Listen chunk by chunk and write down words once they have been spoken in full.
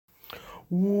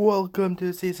Welcome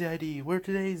to C.C.I.D, where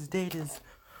today's date is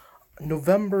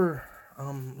November,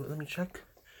 let me check,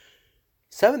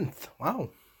 7th, wow.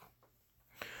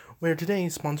 Where today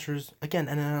sponsors, again,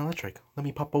 NN Electric. Let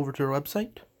me pop over to our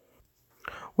website,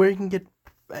 where you can get,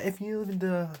 if you live in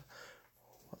the,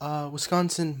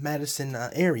 Wisconsin, Madison,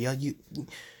 area, you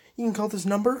can call this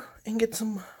number and get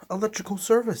some electrical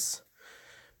service.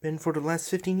 Been for the last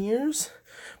 15 years,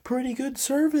 pretty good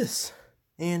service.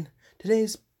 And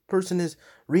today's person is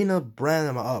Rena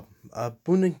Branham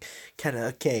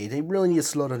Okay, they really need to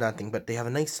slow down that thing, but they have a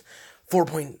nice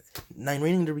 4.9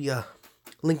 rating to be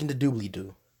Lincoln to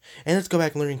doobly-doo. And let's go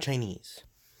back and learning Chinese.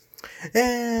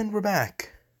 And we're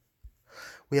back.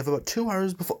 We have about 2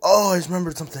 hours before. Oh, I just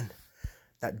remembered something.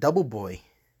 That double boy.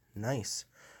 Nice.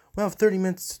 We'll have 30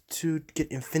 minutes to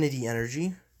get infinity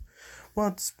energy. Well,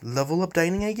 let's level up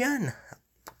dining again.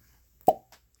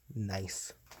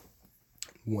 Nice.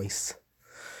 Voice.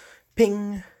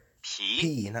 Ping.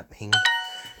 P, not ping.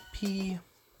 P.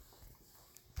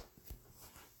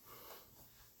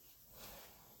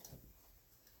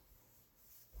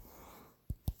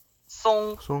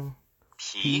 Song.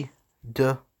 P.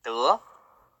 D.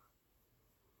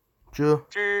 J.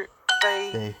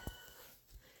 Bei.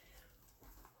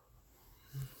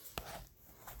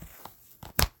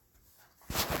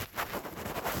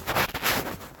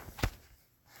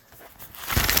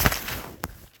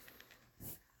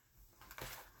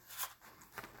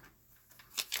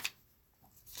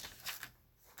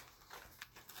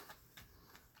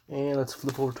 And let's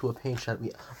flip over to a page that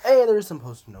we. Hey, there's some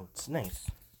post notes.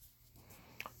 Nice.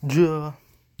 J.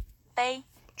 Bei.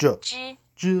 J. Zhi.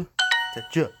 J. The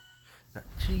J. Not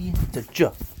G. The J.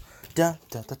 Da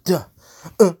da da da.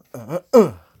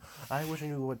 I wish I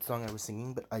knew what song I was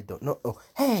singing, but I don't know. Oh,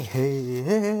 hey, hey,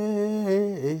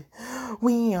 hey,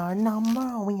 we are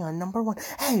number one.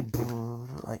 Hey,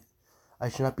 I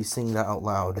should not be singing that out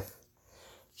loud.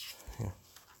 Yeah.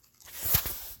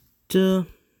 De.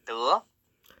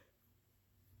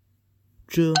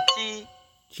 J.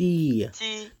 Ji.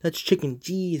 G. That's chicken.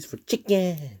 G is for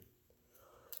chicken.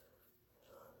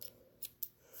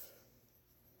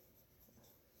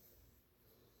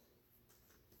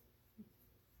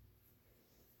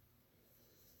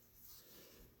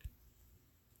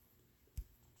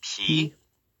 Pi.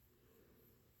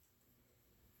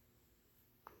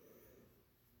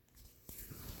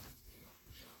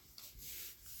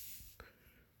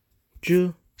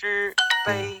 J. Zhi.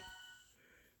 Bei.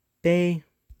 Bei.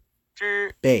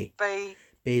 Zhi. Bei. Bei.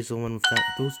 Bei is the one with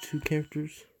those two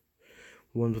characters.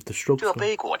 The one with the strokes. 这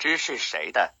杯果汁是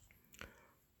谁的?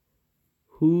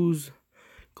 Whose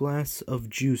glass of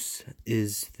juice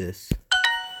is this?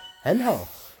 Henho.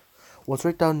 Let's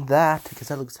write down that because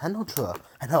that looks Henho to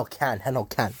Henho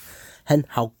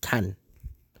can.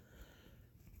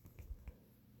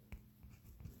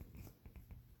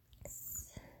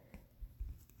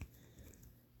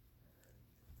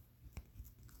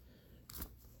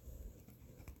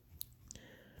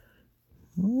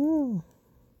 Ooh.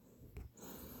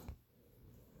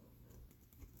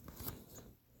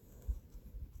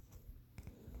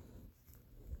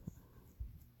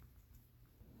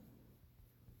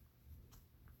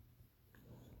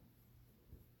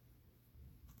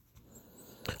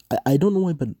 I don't know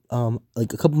why, but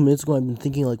like a couple minutes ago, I've been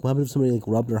thinking like, what happened if somebody like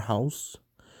robbed their house?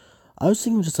 I was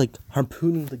thinking just like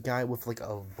harpooning the guy with like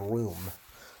a broom.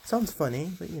 Sounds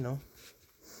funny, but you know.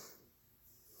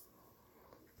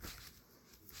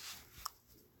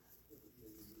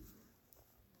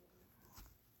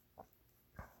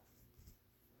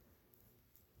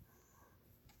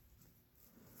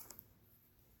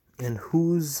 And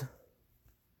whose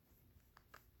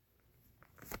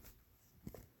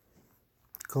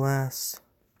glass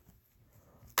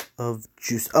of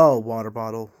juice? Oh, water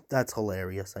bottle. That's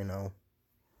hilarious, I know.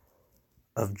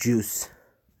 Of juice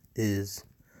is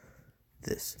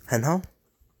this. Henho?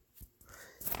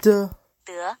 Duh.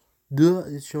 De. Duh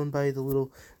is shown by the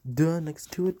little duh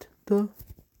next to it. Duh.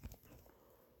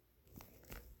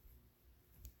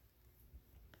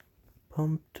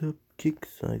 Pumped up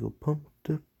kicks, I go pumped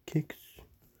up kicks.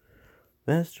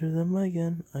 Faster than my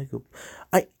gun, I go.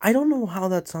 I don't know how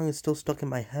that song is still stuck in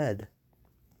my head.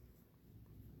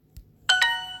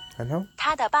 I know.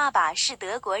 他的爸爸是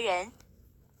德国人.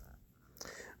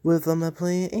 With on the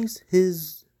place,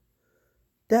 his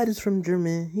dad is from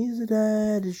Germany. His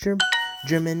dad is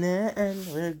German, and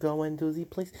we're going to the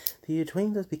place. The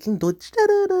twins are speaking Deutsch. Da,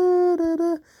 da, da, da,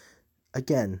 da.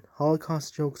 Again,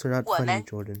 Holocaust jokes are not funny,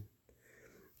 Jordan.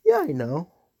 Yeah, I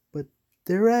know, but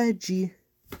they're edgy.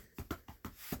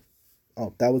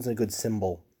 Oh, that was a good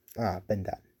symbol. Ah, bend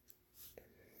that.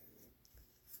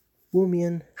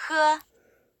 Wumian. He.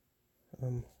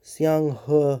 相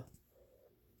和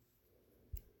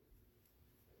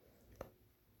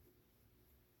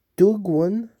德国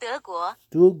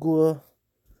德国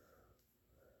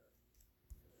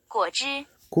果汁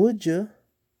果汁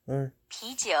or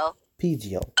啤酒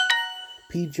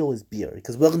Pigeon is beer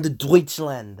because welcome to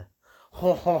Deutschland.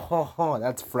 Ho ho ho ho.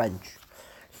 That's French.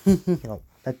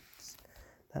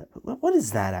 What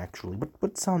is that actually?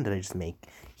 What sound did I just make?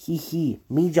 Hee hee.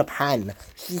 Me Japan.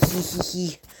 Hee hee hee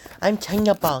hee. I'm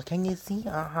China ball. Can you see?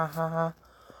 Ah ha ha ha.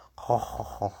 Ho ho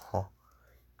ho ho.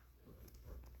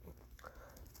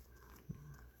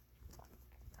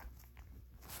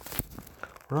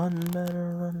 Run,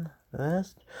 better run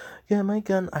fast. Get my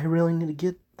gun. I really need to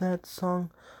get that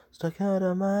song stuck out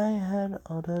of my head.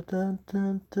 Oh, da, da,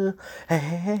 da, da. Hey,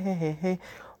 hey, hey, hey, hey, hey.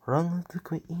 Run with the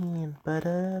queen. Ba,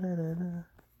 da, da, da, da.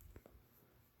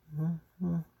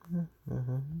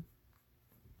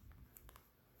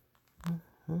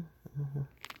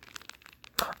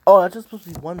 Oh, that's just supposed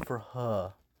to be one for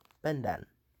her. Bend that.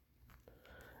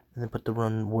 And then put the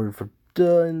one word for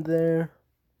duh in there.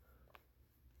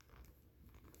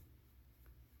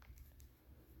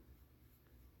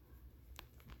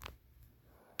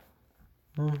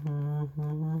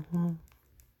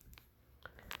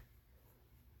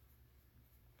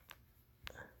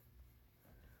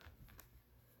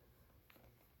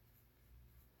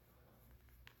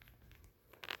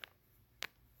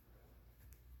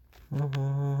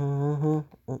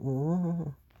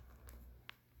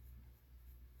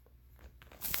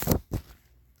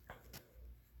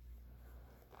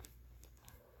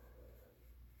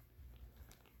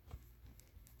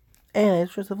 And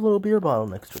it's just a little beer bottle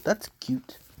next to it. That's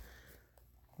cute.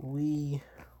 We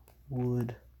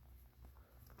would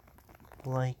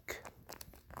like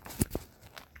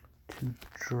to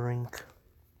drink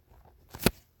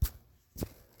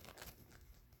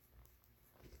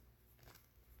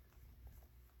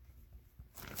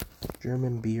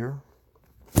German beer.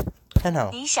 And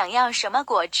how? 你想要什么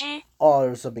果汁 Oh,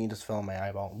 there's something just fell in my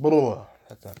eyeball. Blah.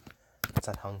 That's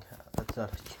not Hong. That's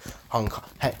not Hong Kong.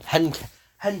 Hen.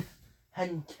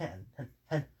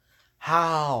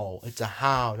 How? It's a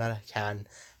how, not a can.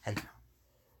 Hen.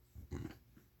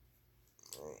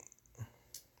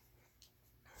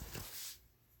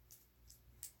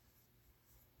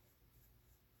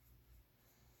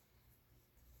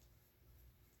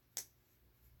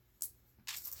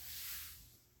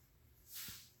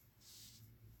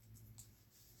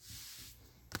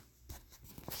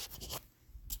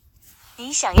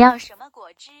 你想要什么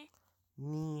果汁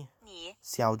你你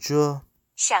小着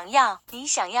想要你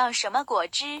想要什么果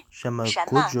汁什么什么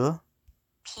果汁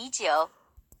啤酒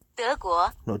德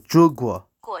国？No, 德国。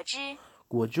果汁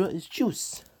果汁 is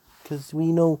juice. Because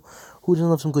we know who doesn't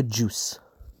love some good juice.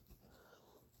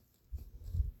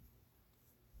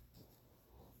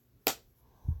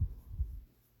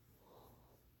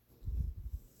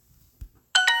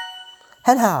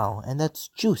 And how? And that's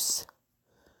juice.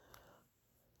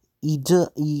 一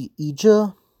着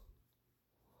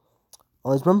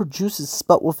Always remember juice is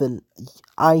spelt with an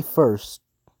I first.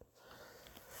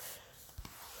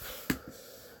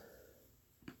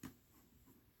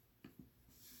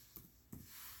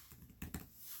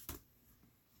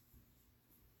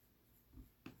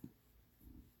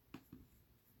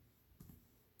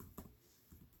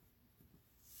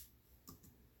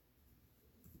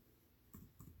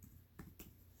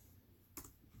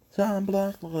 Shine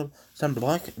black, shine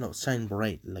black? No, shine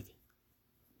bright. Like,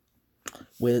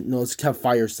 wait, no, let's have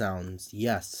fire sounds.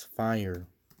 Yes, fire.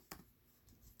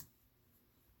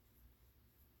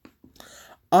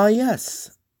 Ah,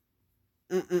 yes.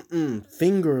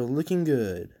 Finger looking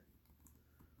good.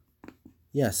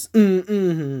 Yes.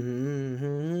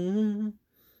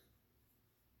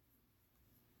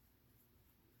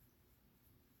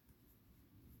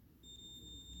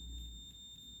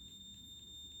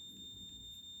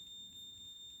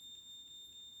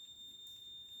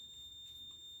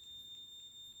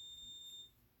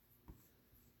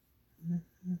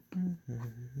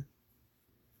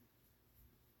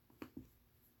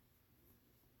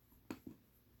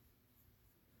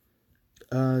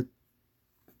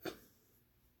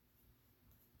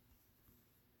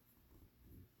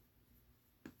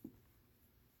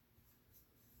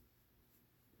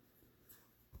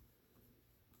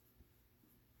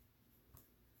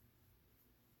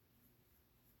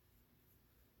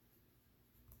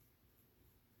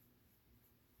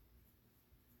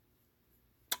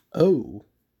 Oh.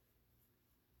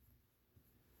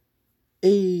 A.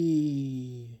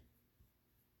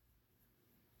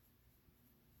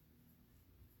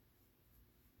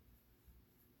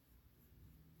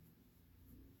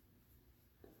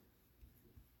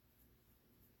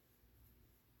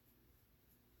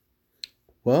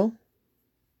 Well,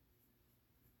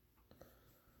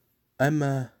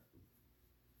 I'm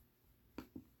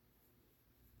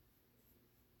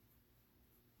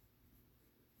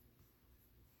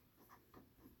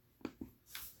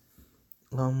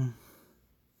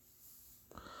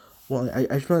well,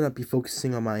 I should probably not be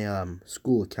focusing on my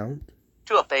school account.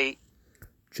 这杯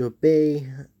这杯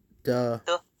的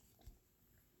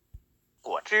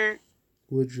果汁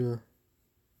果汁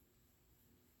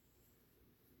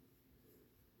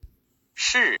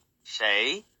是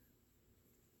谁？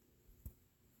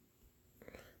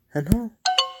 and huh?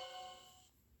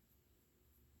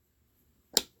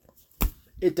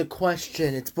 It's a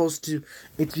question. It's supposed to.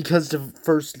 It's because the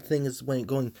first thing is when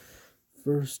going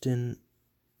first in.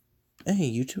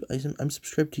 Hey, YouTube. I'm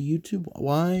subscribed to YouTube.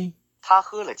 Why? 他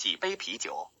喝了几杯啤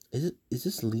酒？ Is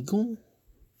this legal?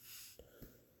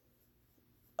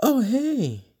 Oh,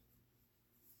 hey.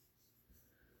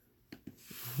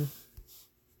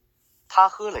 他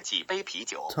喝了几杯啤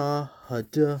酒？他喝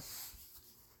着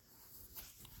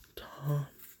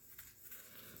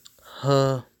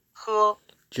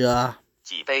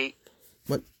几杯？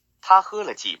 What? 他喝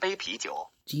了几杯啤酒？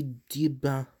几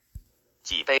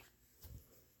杯？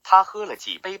他喝了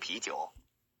几杯啤酒？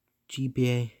几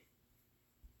杯？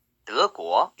德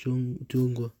国？中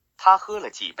国？他喝了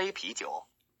几杯啤酒？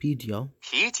啤酒？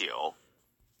啤酒？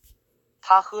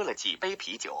他喝了几杯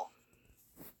啤酒？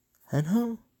 And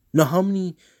how? No, how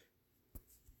many?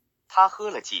 他喝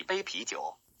了几杯啤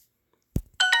酒？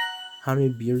 How many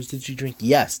beers did you drink?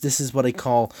 Yes, this is what I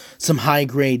call some high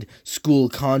grade school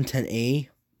content, eh?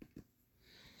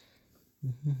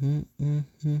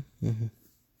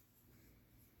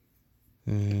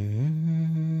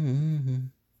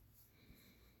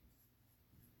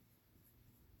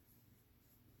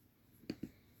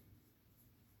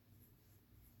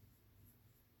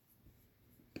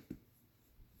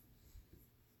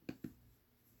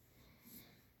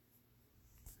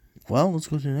 Well, let's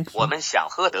go to the next 我 one. 们想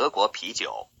喝德国啤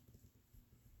酒。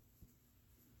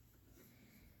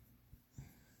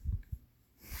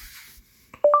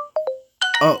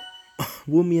 Oh,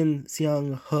 我们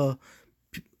想喝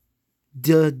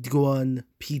德国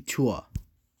啤酒。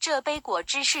这杯果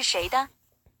汁是谁的？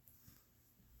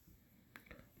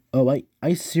 Oh,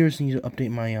 I seriously need to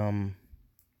update my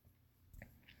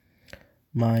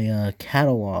my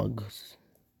catalogs.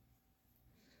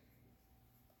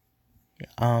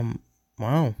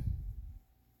 Wow.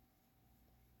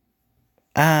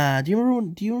 Do you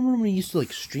remember when we used to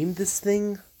like stream this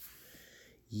thing?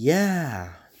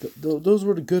 Yeah, those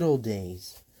were the good old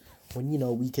days when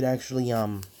we could actually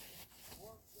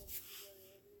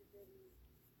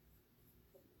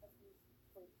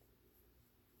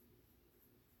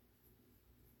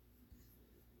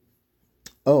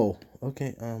Oh,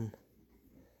 okay.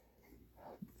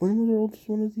 When was the oldest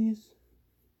one of these?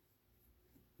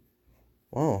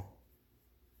 Wow.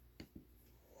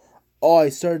 Oh, I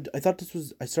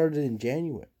started in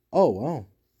January. Oh, wow.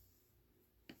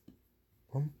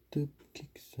 Pump the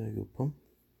kick cycle pump.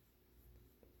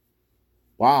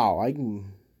 Wow, I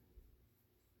can.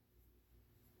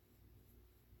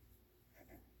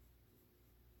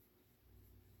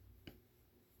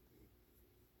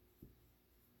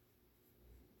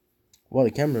 Well,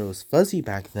 the camera was fuzzy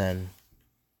back then.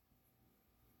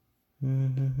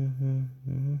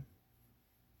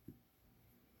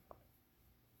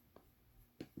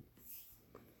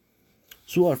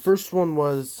 So our first one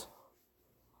was...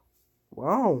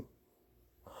 Wow.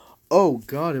 Oh,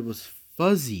 God, it was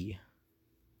fuzzy.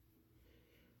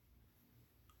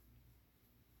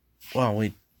 Wow,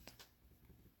 wait.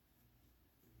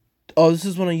 Oh, this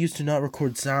is when I used to not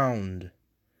record sound.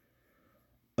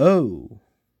 Oh.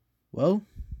 Well.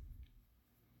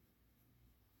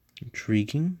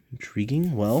 Intriguing.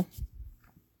 Well.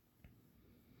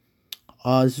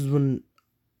 This is when...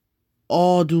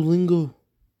 Oh, Duolingo.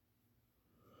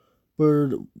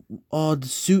 Where... Oh, the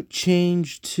suit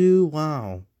changed too.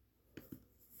 Wow.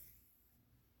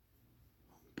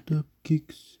 The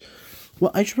kicks...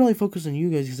 Well, I should probably focus on you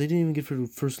guys because I didn't even get for the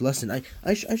first lesson.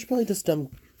 I should probably just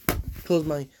close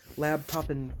my laptop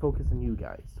and focus on you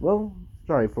guys. Well,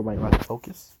 sorry for my lack of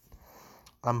focus.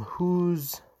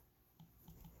 Whose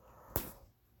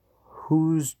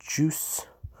juice?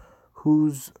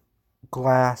 Whose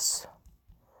glass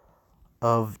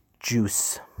of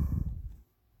juice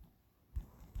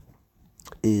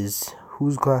is?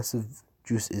 Whose glass of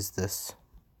juice is this?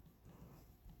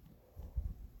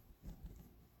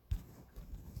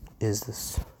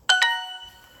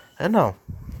 I don't know.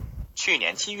 去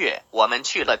年7月，我们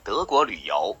去了德国旅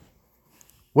游。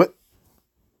 What?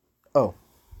 Oh,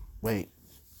 wait.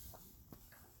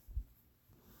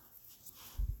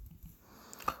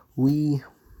 We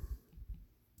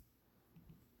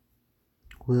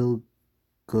will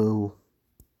go.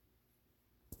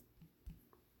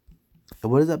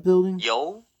 What is that building?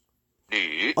 游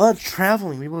旅 Oh, it's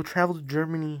traveling. We will travel to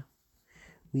Germany.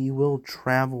 We will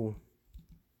travel.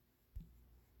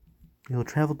 We will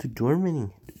travel to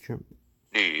Germany.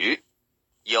 旅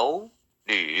游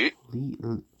旅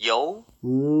游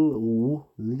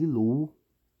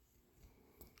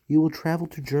We will travel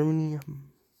to Germany.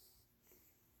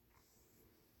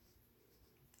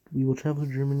 We will travel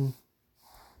to Germany.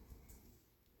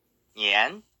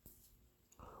 年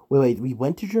Wait. We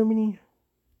went to Germany?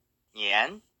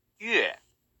 年月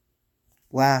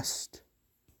Last.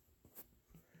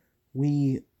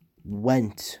 We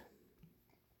went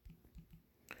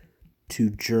to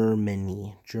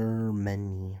Germany.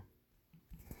 Germany.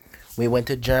 We went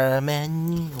to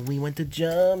Germany. We went to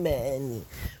Germany.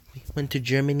 We went to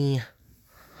Germany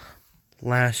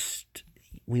last.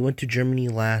 We went to Germany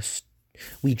last.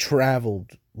 We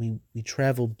traveled. We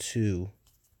traveled to.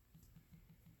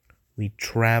 We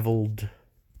traveled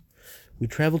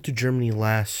to Germany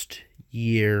last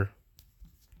year.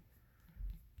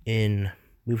 We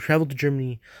traveled to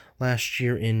Germany last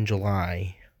year in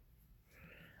July.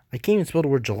 I can't even spell the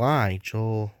word July.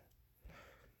 Joel.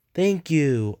 Thank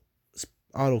you.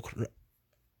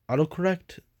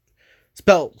 Autocorrect.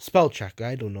 Spell check.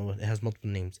 I don't know. It has multiple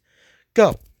names.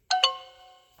 Go.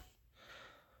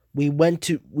 You were supposed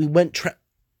to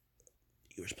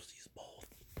use both.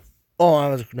 Oh,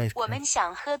 that was a nice. 我们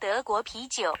想喝德国啤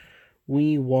酒。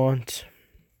We want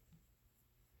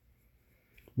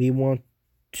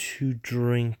to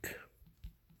drink.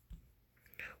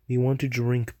 We want to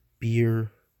drink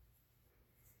beer.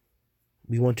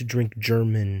 We want to drink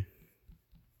German.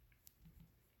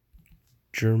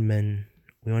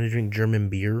 We want to drink German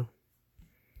beer.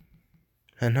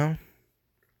 Hello?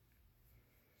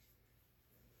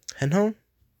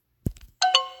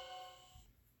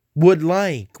 Would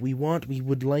like. We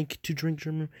would like to drink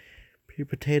German beer.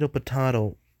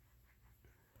 Potato.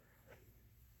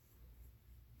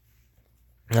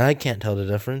 I can't tell the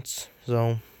difference.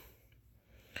 So,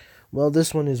 well,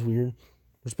 this one is weird.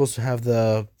 We're supposed to have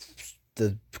the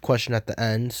question at the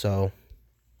end, so.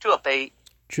 这杯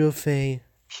这杯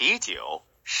啤酒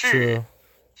是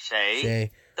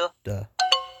谁的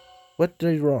What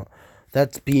did I wrong?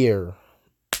 That's beer.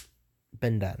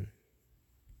 Ben done.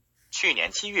 去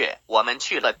年7月，我们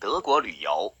去了德国旅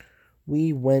游。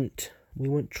We went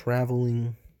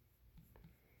traveling.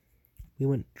 We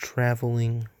went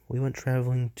traveling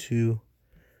to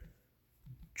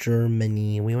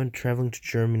Germany. We went traveling to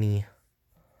Germany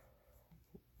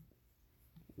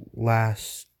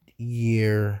last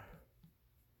year.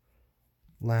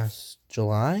 Last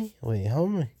July? Wait, how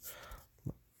am I?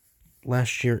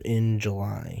 Last year in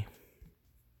July.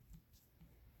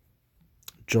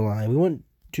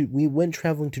 We went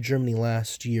traveling to Germany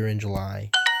last year in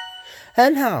July.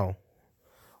 And how?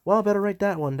 Well, I better write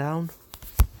that one down.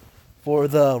 For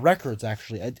the records,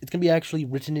 actually. It's going to be actually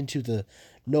written into the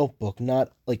notebook,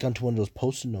 not like onto one of those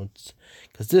post-it notes.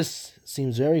 Because this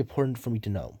seems very important for me to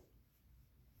know.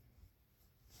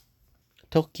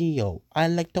 Tokyo. I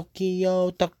like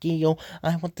Tokyo.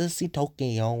 I want to see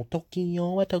Tokyo.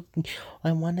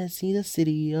 I want to see the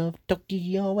city of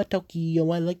Tokyo. I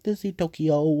like to see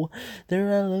Tokyo.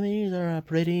 Their elevators are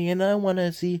pretty and I want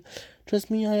to see.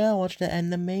 Trust me, I watched the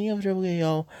anime of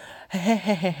Tokyo.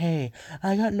 Hey.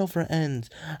 I got no friends.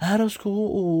 Out of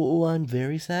school, I'm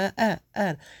very sad. I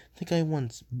think I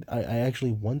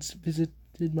actually once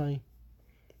visited my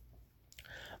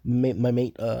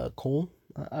mate, Cole.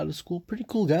 Out of school, pretty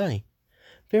cool guy,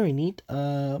 very neat.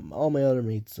 All my other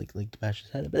mates like to bash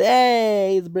his head, but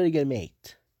hey, he's a pretty good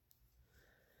mate.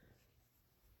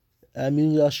 I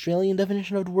mean, the Australian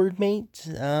definition of the word mate.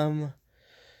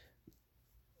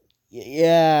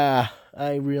 Yeah,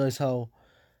 I realize how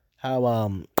out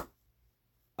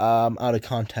of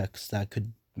context that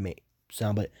could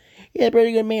sound, but yeah,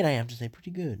 pretty good mate. I have to say,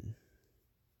 pretty good.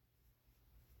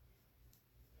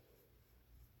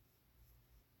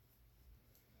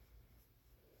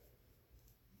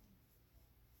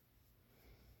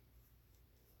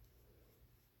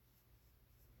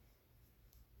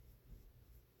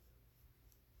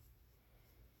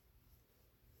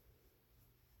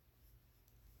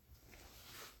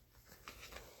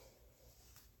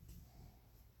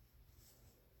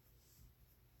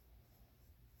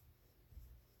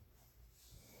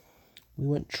 We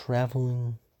went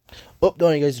traveling. Oh, don't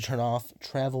want you guys to turn off.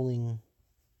 Traveling.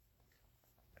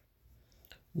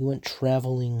 We went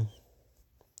traveling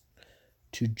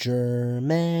to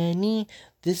Germany.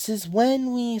 This is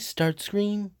when we start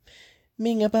screaming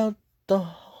about the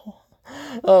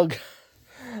Oh god.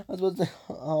 I was supposed to.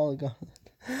 Oh god.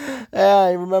 Yeah,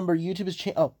 I remember YouTube is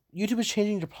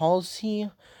changing their policy.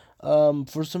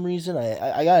 For some reason,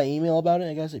 I got an email about it.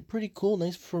 I gotta say, pretty cool.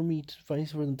 Nice for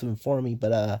them to inform me.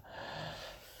 But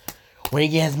when you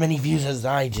get as many views as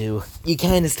I do, you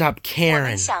kind of stop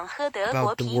caring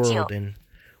about the world, and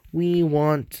we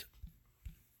want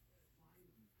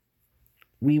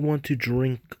to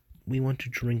drink. We want to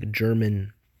drink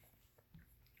German.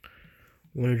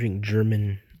 We want to drink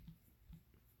German.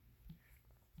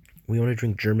 We want to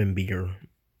drink German beer.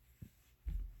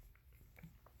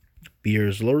 Beer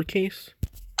is lowercase.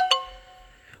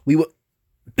 We will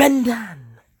bend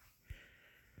down.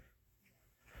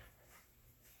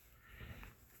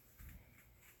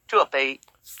这杯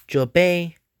这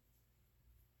杯,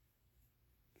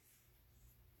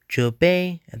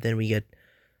 and then we get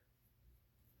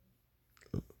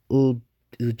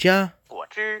家果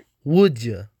汁would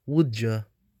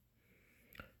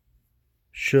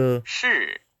是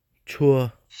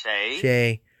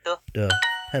谁的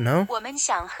and now 我们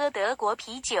想喝德国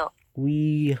啤酒。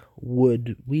we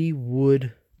would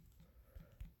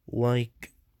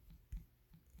like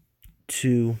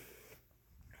to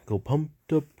go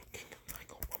pumped up.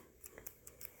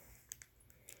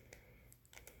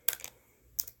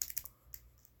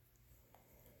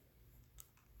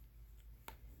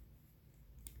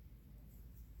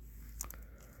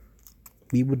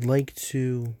 We would like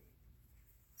to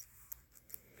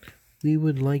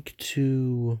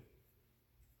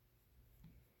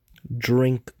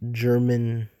drink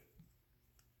German.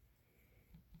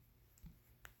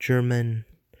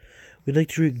 We'd like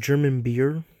to drink German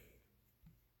beer.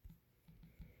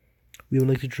 We would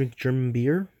like to drink German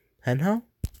beer. Henhao?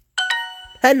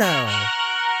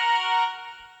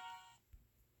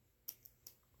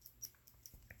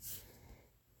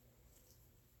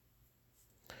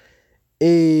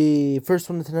 First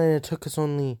one tonight, it took us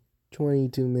only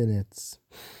 22 minutes.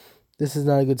 This is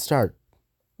not a good start.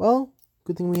 Well,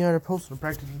 good thing we had our poster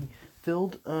practically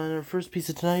filled. Our first piece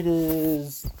of tonight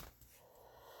is...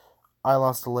 I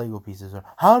lost the Lego pieces.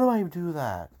 How do I do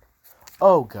that?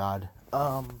 Oh, God.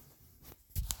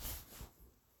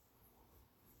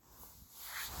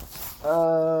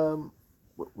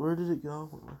 Where did it go?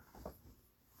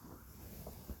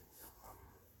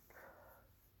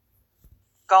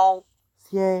 高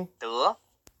Yay. 德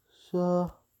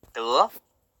Sure. 德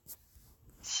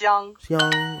香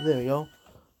There we go.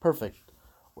 Perfect.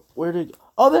 Where did it go?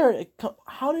 Oh, there it come.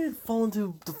 How did it fall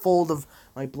into the fold of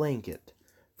my blanket?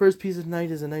 First piece of night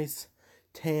is a nice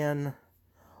tan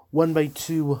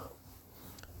 1x2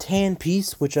 tan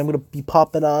piece, which I'm gonna be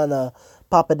popping on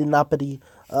poppity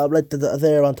right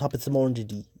there on top of some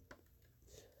orangey.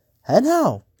 And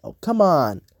how? Oh, come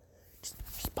on.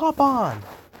 Just pop on.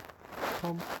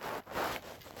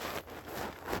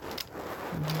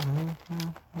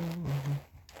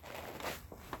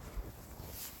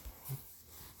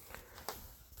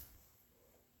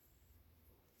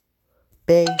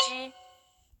 Bay.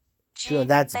 Sure,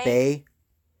 that's bay.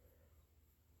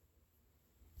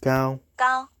 Gao.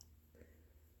 高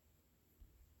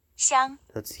香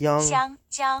That's young. 香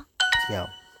蕉 Giao.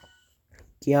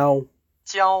 Giao.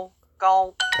 蕉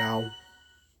高 Gao.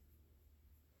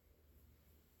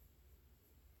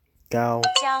 Gao.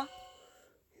 蕉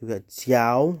You got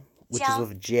Jiao, which is Jiao.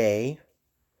 with a J.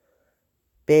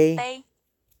 Bei. 杯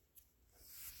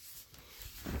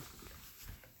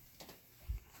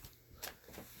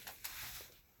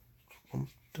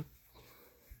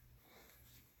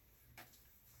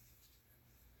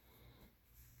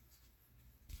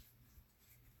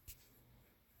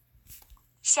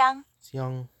香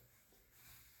Xiang.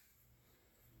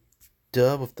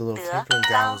 Duh with the little Duh. taper and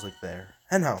Gao Gao. is like there.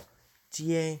 And how?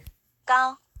 Jie.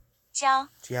 高蕉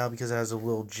Jiao because it has a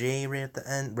little J right at the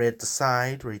end, right at the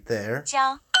side, right there.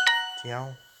 蕉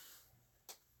Jiao.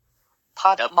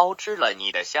 他的猫吃了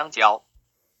你的香蕉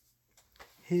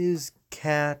His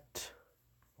cat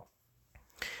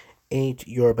ate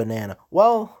your banana.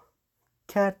 Well,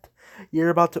 cat, you're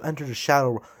about to enter the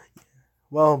shadow.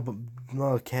 Well,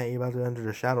 no, cat, you're about to enter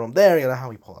the shadow room. There you go, how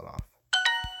we pull it off.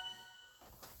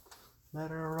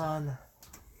 Let her run.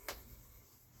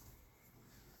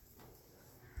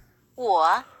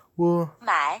 我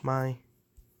买买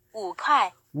5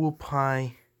块5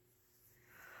块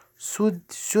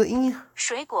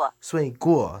水果。水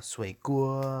果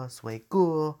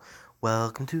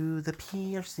Welcome to the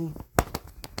PRC.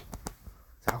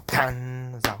 早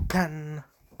餐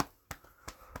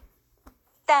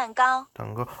蛋糕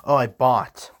Oh, I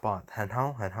bought 很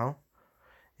好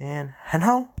and 很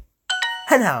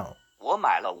好 我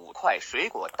买了5块水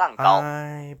果蛋糕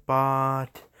I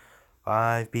bought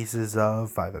 5 pieces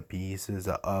of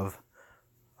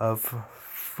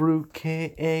fruit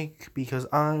cake because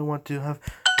I want to have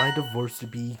my divorce to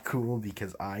be cool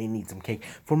because I need some cake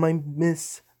for my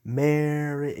Miss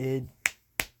Marriage.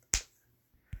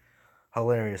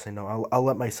 Hilarious, I know. I'll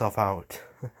let myself out.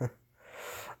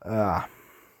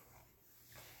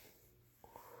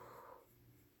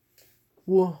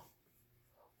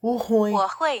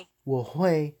 我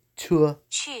会去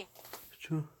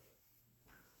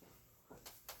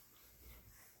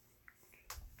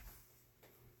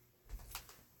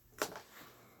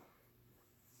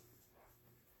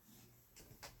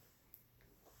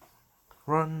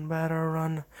Run, better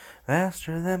run,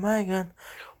 faster than my gun.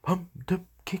 Pump the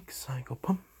kick cycle,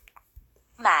 pump.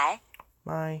 买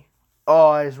Oh,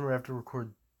 I just remember I have to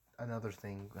record another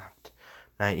thing.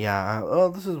 Yeah.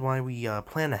 This is why we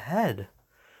plan ahead.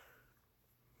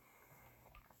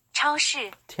 超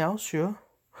市 挑选.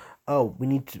 Oh, we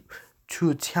need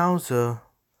to 挑着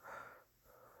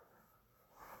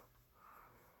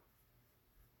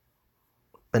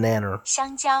banana.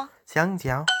 香蕉 香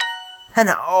蕉. And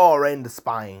right in the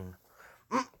spine.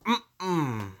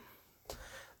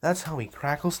 That's how we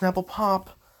crackle, snapple,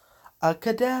 pop a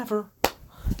cadaver.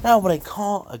 Now what I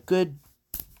call a good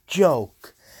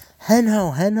joke.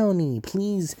 Henhoney,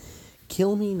 please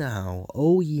kill me now.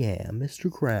 Oh yeah, Mr.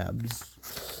 Krabs.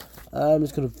 I'm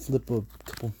just gonna flip a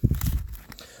couple.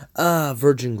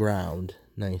 Virgin ground.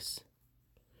 Nice.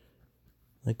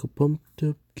 Like a pumped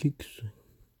up kicks.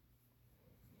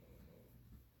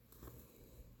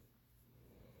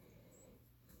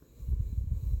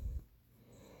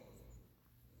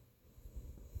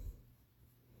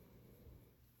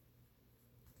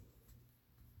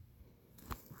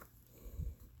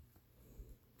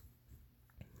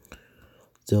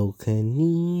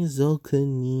 Zolkany,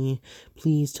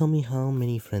 please tell me how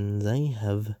many friends I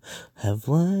have. Have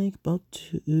like about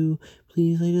 2.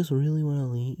 Please, I just really wanna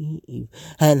leave.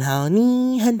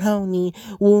 Henhoney,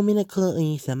 我们可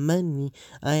以什么你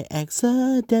I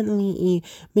accidentally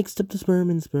mixed up the sperm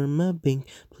and sperma bank.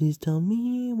 Please tell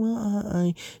me why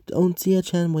I don't see a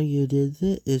chance why you did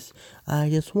this. I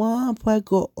just want to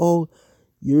go. Oh,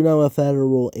 you're now a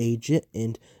federal agent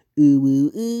and ooh,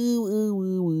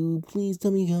 please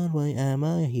tell me, God, why am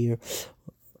I here?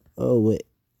 Oh, wait.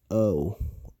 Oh,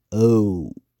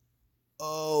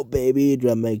 baby,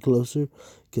 draw me closer,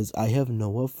 cause I have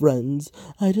no friends.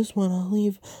 I just wanna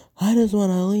leave.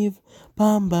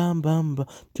 Bam,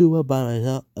 to a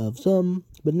banana of some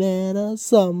bananas,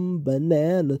 some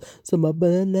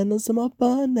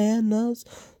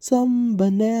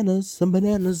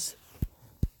bananas.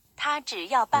 他只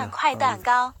要半块蛋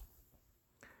糕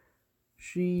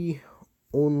She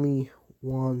only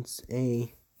wants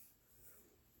a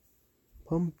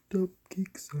pumped up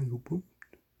cake cycle pumped.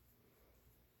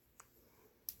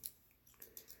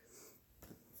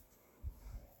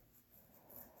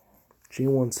 She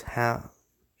wants half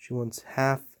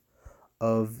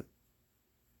of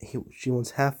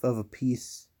a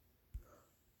piece.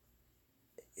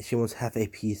 She wants half a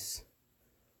piece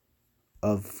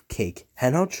of cake.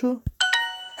 Henochu?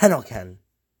 Henoken.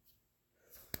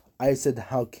 I said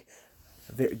how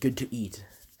very good to eat.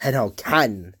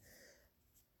 Henokan.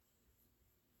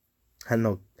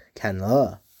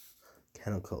 Henokan.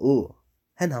 Henoku.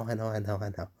 Heno.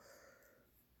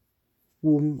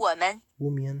 我们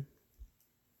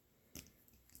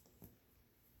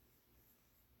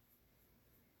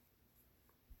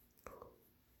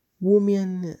我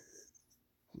们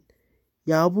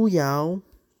要不要？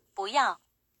不要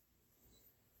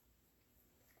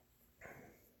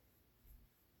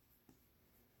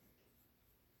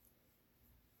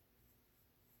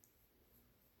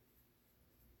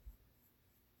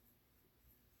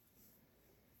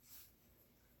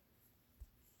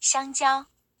香蕉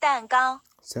蛋糕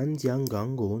Sanjiang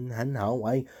Gangun and how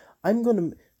I'm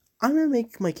gonna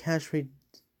make my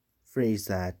catchphrase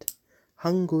that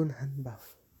Hangun Hanbao.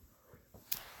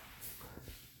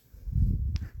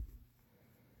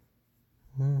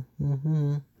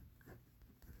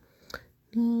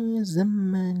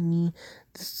 Zamani,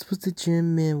 this was the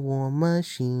German war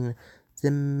machine.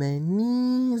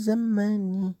 Zamani,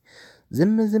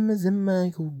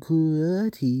 Zimma,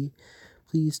 goody.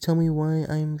 Please tell me why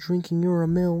I'm drinking your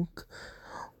milk.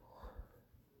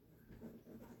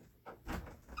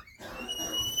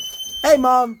 Hey,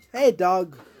 Mom. Hey,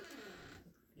 dog.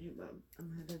 Hey, Bob.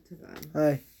 I'm headed to bed.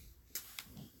 Hi.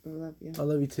 I love you. I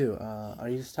love you too. Are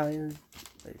you just tired?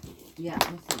 Yeah,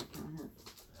 I see.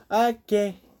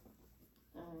 Okay.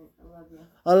 Alright, I love you.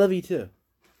 I love you too.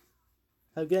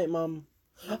 Have a good night, Mom.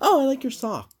 Oh, I like your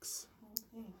socks.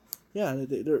 Okay. Yeah,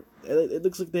 it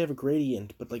looks like they have a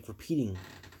gradient, but like repeating.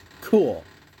 Cool.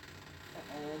 They're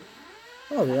old.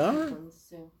 Oh, they Got are? pink ones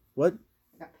too. What?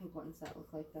 I got pink ones that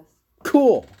look like this.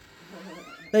 Cool.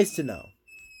 Nice to know.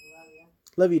 Love ya.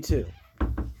 Love you too.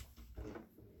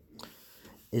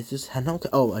 Is this henna?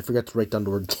 Oh, I forgot to write down the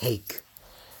word cake.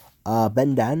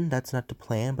 Ben Dan, that's not the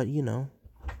plan, but you know.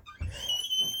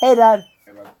 Hey, Dad.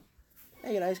 Hey, bud.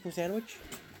 Hey, an ice cream sandwich.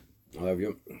 I love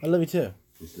you. I love you too.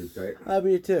 You sleep tight. I love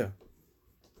you too.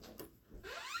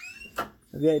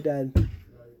 Okay, Dad.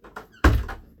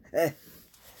 Eh.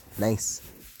 Nice.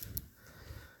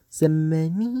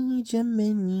 Zemani,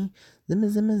 Gemini,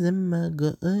 Zimma,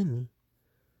 Gani.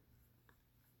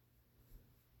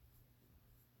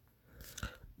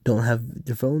 Don't have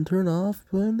your phone turned off,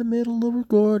 but in the middle of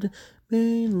record.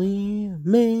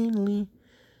 Mainly.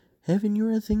 Having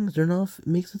your things turned off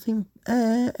makes the thing,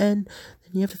 and then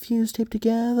you have the fuse taped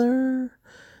together.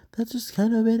 That's just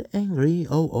kind of a bit angry.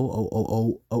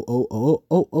 Oh.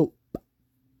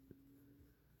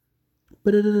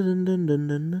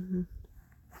 Ba-da-da-dun-dun-dun-dun-dun.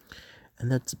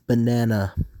 And that's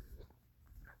banana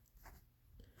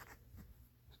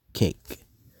cake.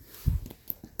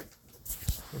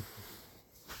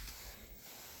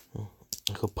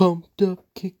 I go pumped up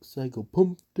kicks.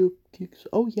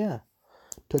 Oh yeah.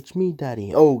 Touch me,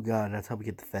 daddy. Oh god, that's how we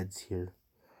get the feds here.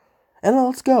 And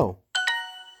let's go.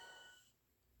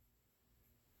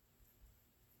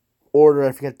 Order,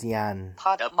 I forget the end.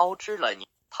 他的猫吃了你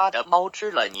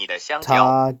的香蕉。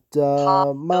他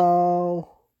的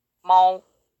猫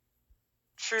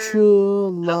吃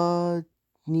了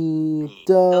你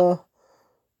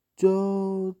的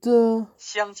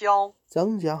香蕉。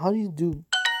How do you do?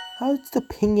 How's the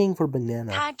pinging for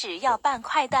banana? 他只要半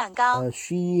块蛋糕。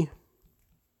She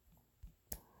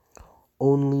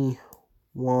only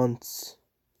wants,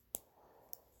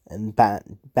 and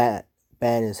ban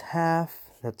is half.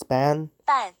 That's ban.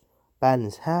 半 Ban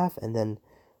is half, and then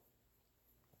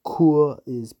Kua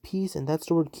is piece, and that's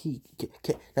the word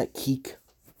not keek,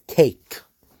 cake.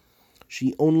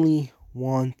 She only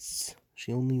wants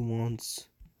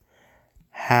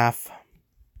half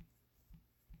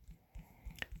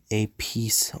a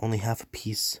piece, only half a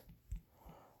piece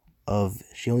of.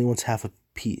 She only wants half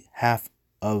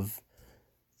of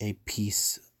a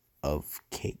piece of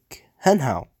cake. And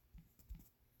how?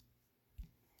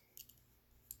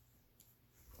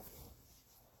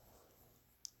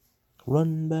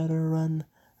 Run, better run,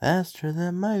 faster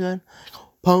than my gun.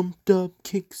 Pumped up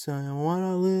kicks, I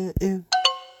wanna live.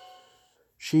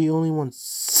 She only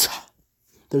wants.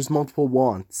 There's multiple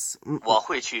wants. 我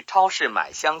会去超市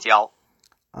买香蕉。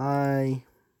I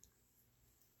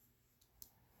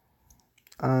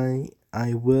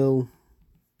will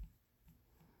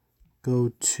go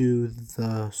to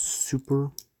the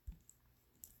super.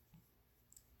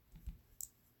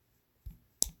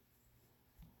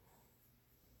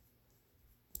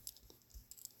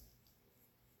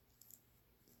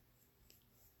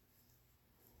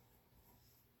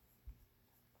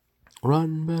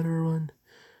 Run, better run.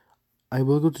 I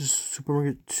will go to the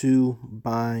supermarket to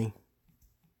buy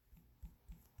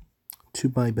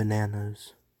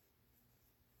bananas.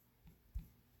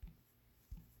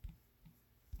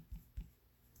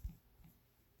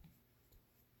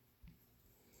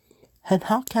 And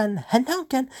how can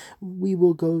we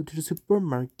will go to the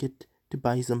supermarket to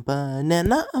buy some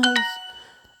bananas?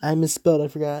 I misspelled. I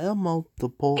forgot a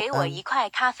multiple. 给我一块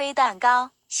咖啡蛋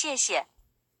糕，谢谢。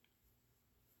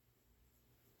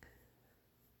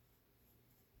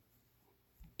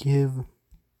Give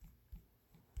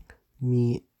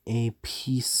me a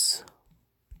piece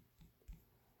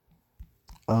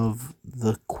of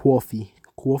the coffee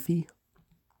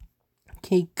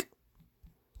cake.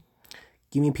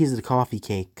 Give me a piece of the coffee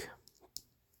cake.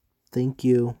 Thank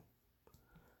you.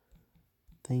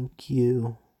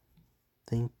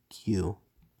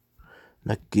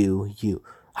 Not you.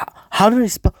 How did I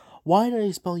spell? Why did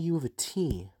I spell you with a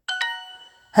T?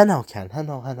 Hello.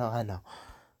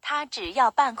 他只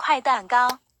要半块蛋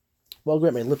糕。 Well,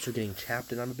 great, my lips are getting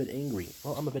chapped and I'm a bit angry.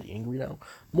 Well, I'm a bit angry now.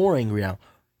 More angry now.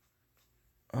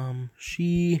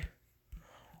 She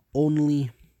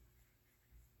only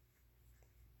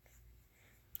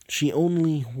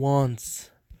wants.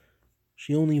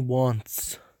 There's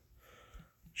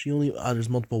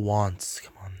multiple wants.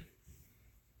 Come on.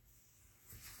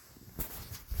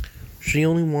 She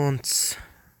only wants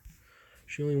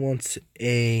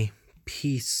a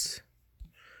piece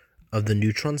of the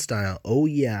Neutron style. Oh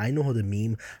yeah, I know how to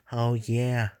meme. Oh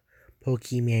yeah,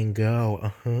 Pokemon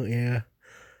Go. Yeah.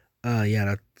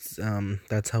 Yeah.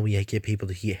 That's how we get people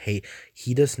to hate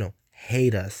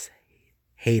us.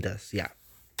 Yeah.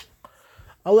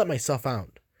 I'll let myself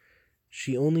out.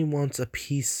 She only wants a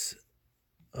piece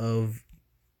of...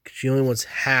 She only wants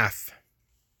half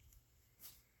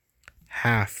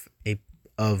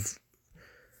of...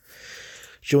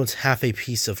 She wants half a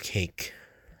piece of cake.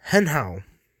 Henhao.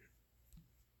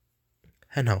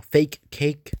 Fake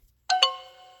cake.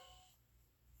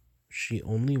 She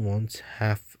only wants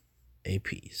half a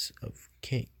piece of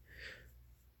cake.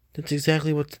 That's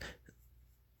exactly what...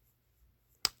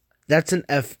 That's an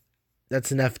F... That's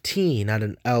an FT, not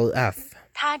an LF.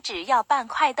 他只要半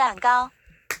块蛋糕。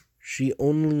 She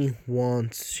only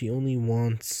wants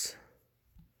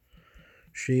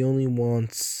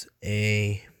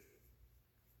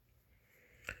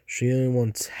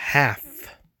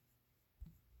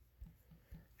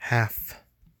half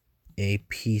a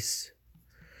piece.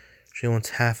 She wants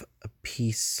half a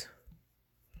piece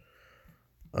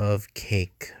of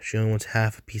cake. She only wants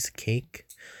half a piece of cake.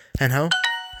 And how?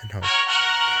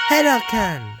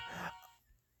 Can.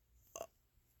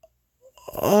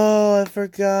 Oh, I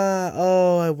forgot.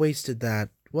 Oh, I wasted that.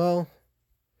 Well,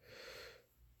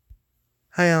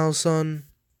 hi, Alison.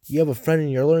 You have a friend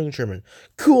and you're learning German.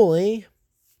 Cool, eh?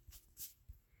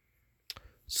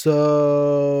 So,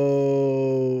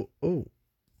 oh,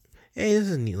 hey, this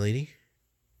is a neat lady.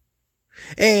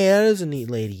 Hey, that is a neat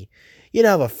lady. You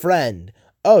have a friend.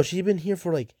 Oh, she's been here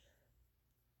for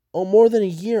more than a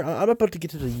year. I'm about to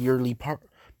get to the yearly part.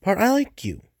 I like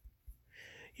you.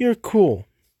 You're cool.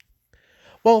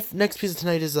 Well, next piece of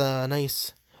tonight is a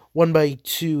nice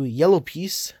 1x2 yellow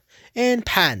piece and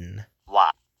pan.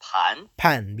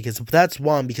 Pan, because that's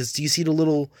one. Because do you see the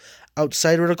little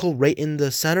outside article right in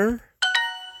the center?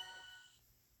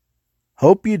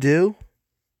 Hope you do.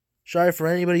 Sorry for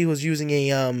anybody who's using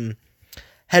a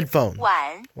headphone.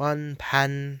 One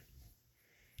pan.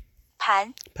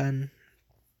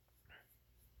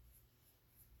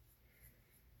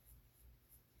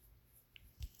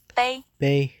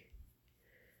 Bay.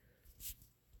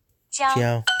 胶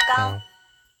糕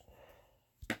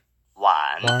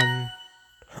One.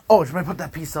 Oh, should I put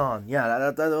that piece on?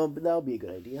 Yeah, that'll be a good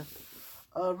idea.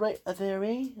 Right, there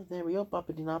we go,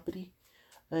 boppity noppity.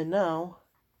 And now...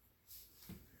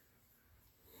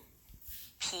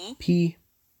 P.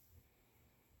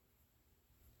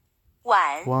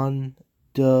 碗 One,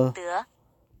 the 得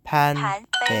pan, 盘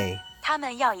bay. 他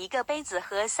们要一个杯子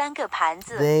和3个盘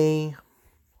子。 They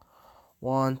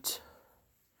want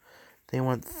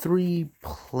 3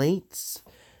 plates.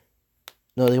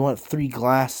 No, they want 3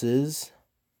 glasses.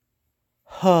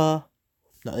 No,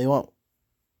 they want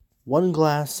 1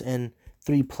 glass and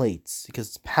 3 plates.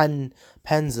 Because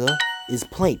panza is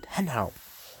plate. 很好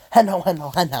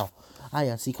哎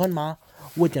呀，喜欢吗？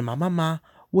我的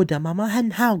妈妈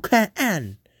很好看。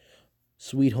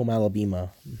Sweet Home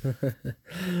Alabama.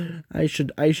 I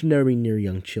should never be near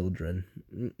young children.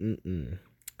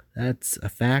 That's a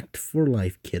fact for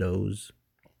life, kiddos.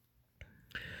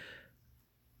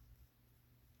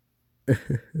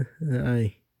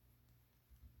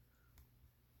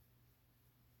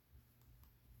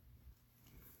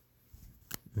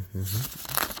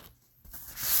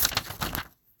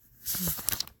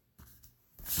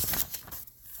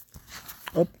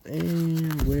 Oh,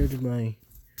 and where did my...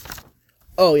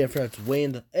 Oh, yeah, I forgot. It's way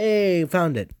in the... Hey,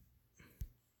 found it.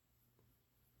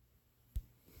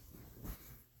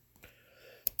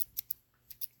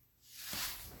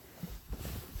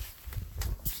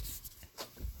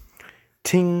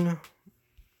 Ting.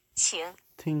 请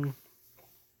Ting.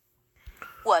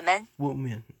 我们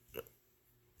Woman.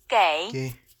 给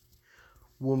Okay.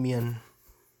 Woman.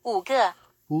 5个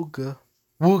Wooga.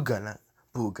 Wooga, not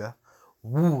booga.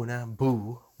 Woo, not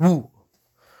boo. Woo.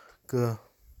 Ga.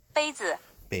 杯子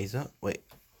Beza. Wait.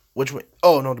 Which way?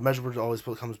 Oh, no, the measure word always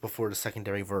comes before the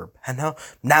secondary verb. And now?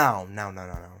 Now.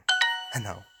 And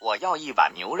now. 我要一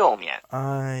碗牛肉面。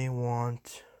 I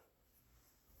want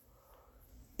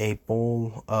a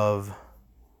bowl of...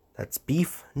 That's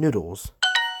beef noodles.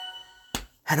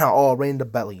 And now, oh, rain the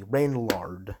belly. Rain the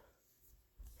lard.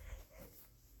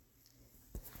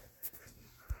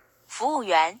 服务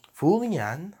员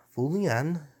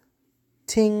Fulian.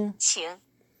 Ting. 请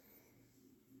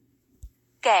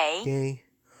给 Gay.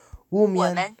 我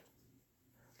Woman. 们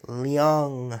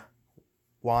Liang.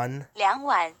 One. 2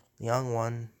碗 Liang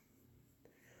one.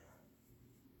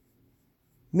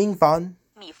 Ming fan.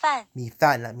 米饭 Mi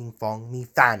fan, not Ming fong. Mi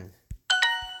fan.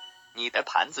 你的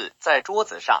盘子在桌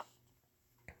子上。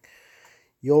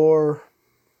 Your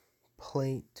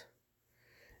plate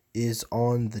is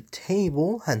on the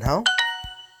table. And how?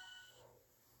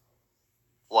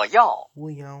 我要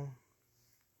Will.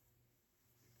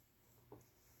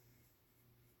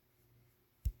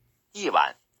 一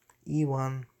碗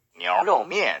Iwan. 牛肉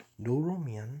面。牛肉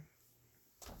面。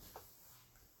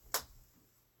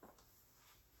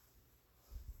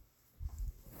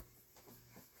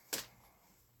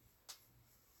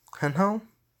很好，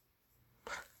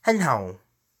很好。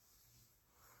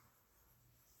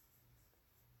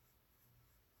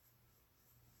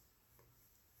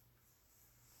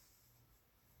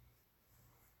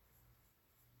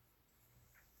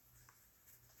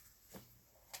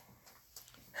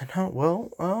很好。Well,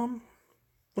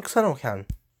 looks很好看，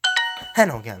很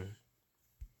好看。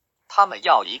他们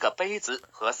要一个杯子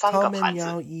和3个盘子。他们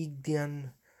要一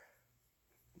点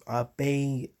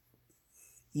杯，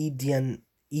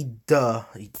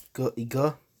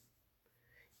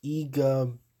一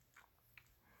个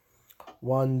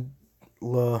完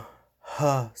了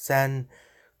和三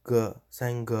个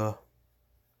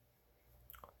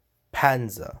盘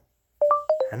子。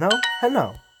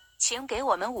Hello. 请给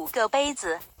我们5个杯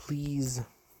子。Please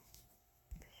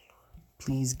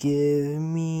give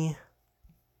me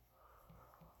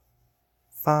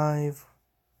 5.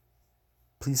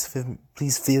 Please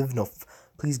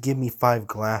give me 5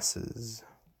 glasses.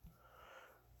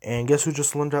 And guess who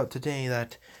just learned out today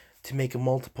that to make a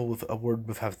multiple with a word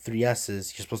with have 3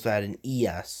 S's, you're supposed to add an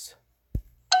ES.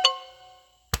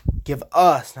 Give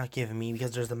us, not give me,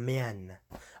 because there's a man,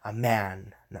 not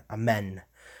man,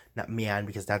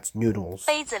 because that's noodles.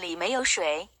 杯子里没有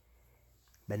水。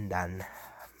笨蛋，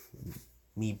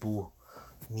你不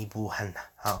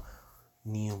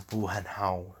很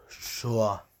好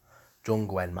说中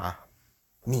文吗？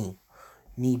你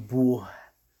不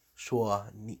说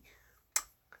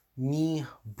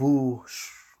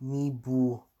你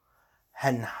不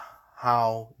很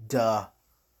好的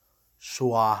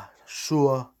说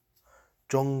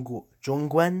中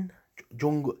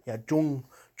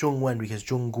文 because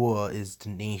中国 is the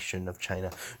nation of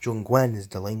China. 中文 is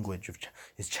the language of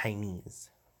is Chinese.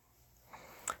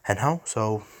 And how?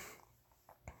 So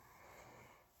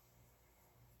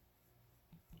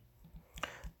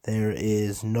there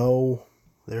is no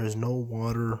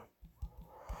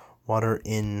water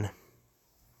in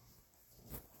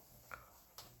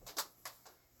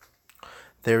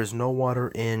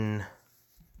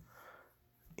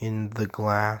the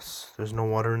glass. There's no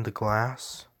water in the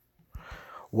glass.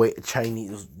 Wait,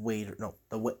 Chinese waiter. No,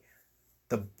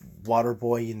 the water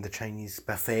boy in the Chinese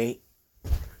buffet.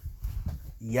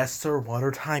 Yes, sir.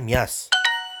 Water time. Yes.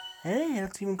 Hey,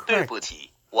 that's even 对 correct. 不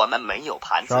起，我们没有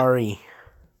盘子。 Sorry.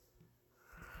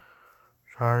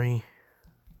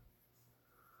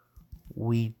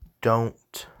 We don't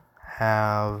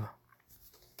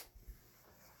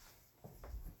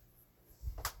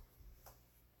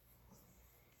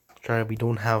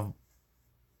have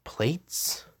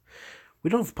plates. We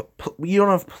don't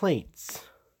have plates.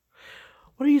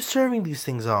 What are you serving these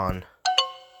things on?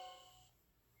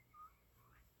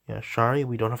 Yeah, sorry,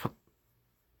 we don't have.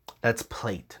 That's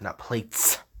plate, not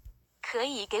plates. 可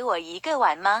以给我1个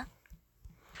碗吗？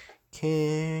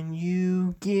 Can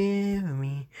you give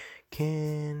me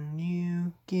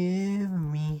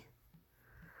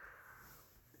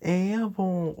a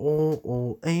bowl?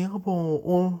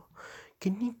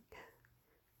 Can you?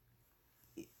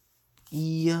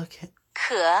 Yeah,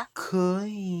 可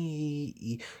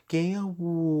以给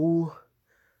我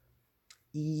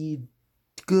一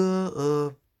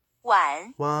个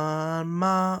碗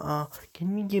吗?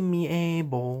 Can you give me a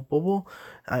bowl?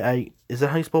 Is that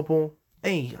how you spell bowl?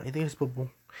 Hey, I think I spelled bowl.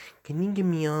 Can you give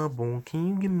me a bowl?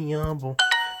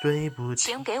 对不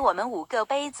起。请给我们5个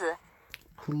杯子。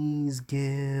 Please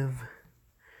give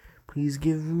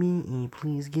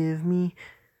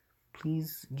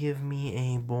me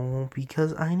a bowl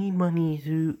because I need money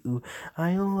too.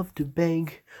 I love to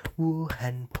beg.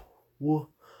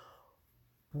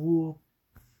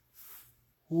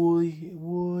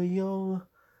 我有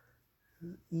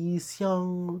一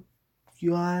箱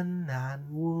越南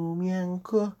无面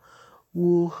壳，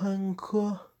我很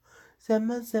渴。什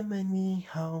么你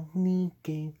好，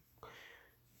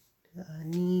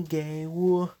你给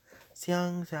我小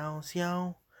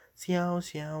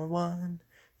碗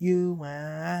鱼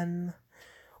丸。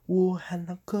我很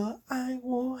可爱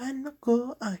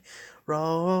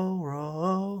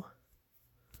，roll.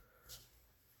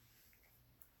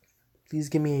 Please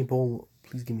give me a bowl.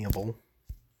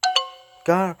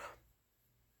 God.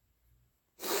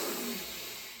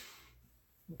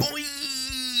 Boy.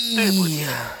 对不起，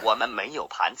我们没有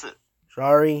盘子。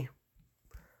 Sorry,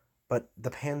 but the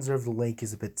Panzer of the Lake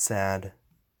is a bit sad.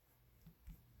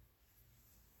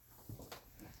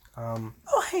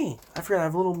 Oh hey, I forgot I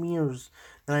have little mirrors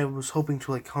that I was hoping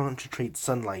to concentrate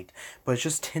sunlight, but it's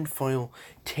just tinfoil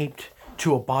taped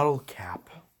to a bottle cap.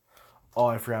 Oh,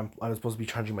 I forgot. I was supposed to be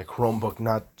charging my Chromebook,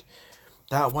 not...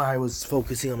 That's why I was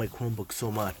focusing on my Chromebook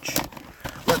so much.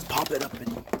 Let's pop it up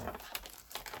and...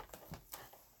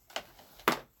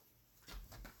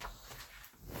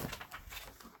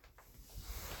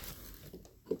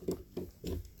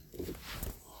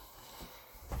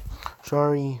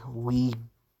 Sorry, we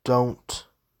don't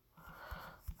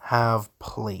have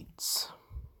plates.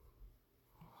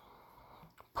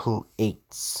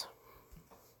 Plates.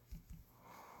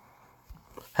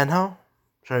 And how?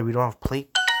 Sorry, we don't have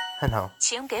plates. And how?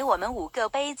 请给我们5个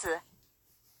杯子。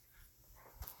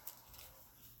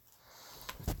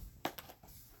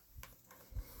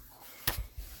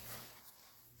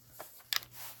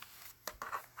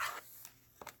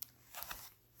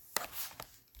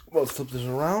Well, let's flip this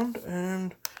around,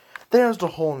 and there's the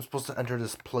hole I'm supposed to enter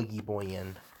this pluggy boy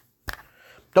in.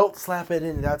 Don't slap it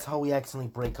in. That's how we accidentally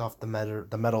break off the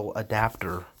metal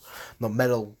adapter, the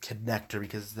metal connector,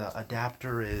 because the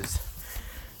adapter is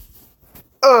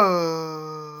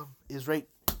right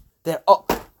there. Oh,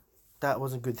 that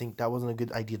wasn't a good thing. That wasn't a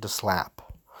good idea to slap.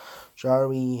 Shall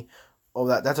we? Oh,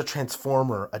 that's a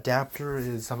transformer. Adapter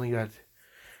is something that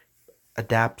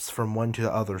adapts from one to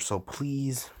the other. So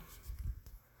please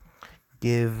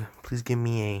give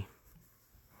me a.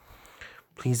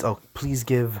 Please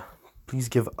give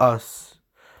us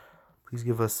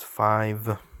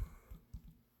 5.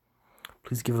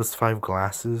 Please give us 5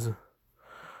 glasses.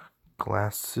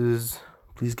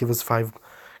 Please give us 5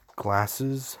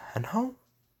 glasses.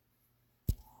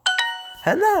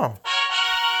 Hello.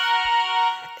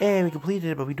 And we completed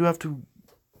it, but we do have to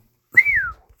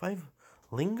 5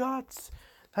 lingots.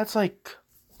 That's like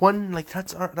one. Like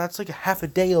that's like a half a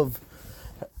day of.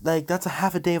 Like that's a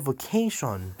half a day of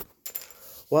vacation.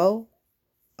 Well,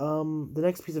 the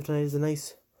next piece of tonight is a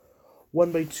nice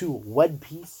 1x2 wed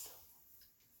piece.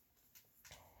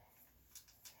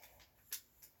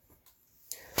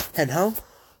 And how?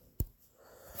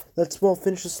 Let's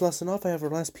finish this lesson off. I have our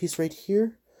last piece right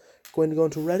here. Going to go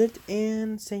into Reddit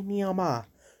and say Niama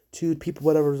to people,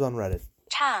 whatever's on Reddit.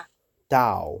 叉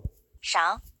Dao.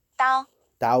 勺刀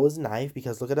Dao is knife,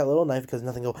 because look at that little knife, because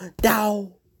nothing go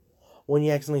Dao. When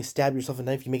you accidentally stab yourself with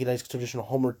a knife, you make a nice traditional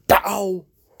Homer Dao.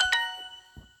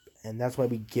 And that's why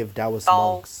we give Taoist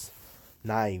monks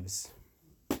knives.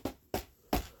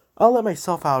 I'll let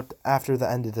myself out after the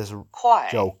end of this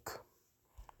joke.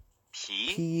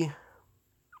 皮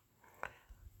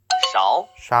Shao.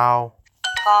 勺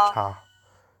Cha.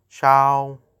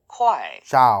 Shao. 筷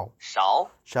Shao.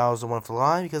 勺 Shao's the one with the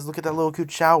line, because look at that little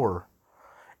cute shower.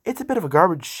 It's a bit of a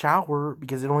garbage shower,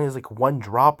 because it only has like 1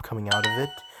 drop coming out of it.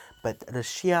 But the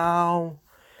xiao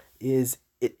is...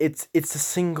 It's the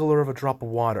singular of a drop of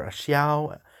water. A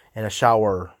xiao and a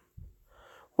shower.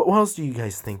 What else do you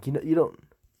guys think? You don't...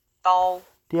 刀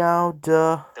Diao,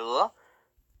 de, 得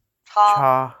cha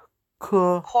cha,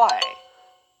 ke. 筷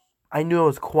I knew it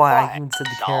was kwai. I even said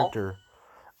the Shao. character.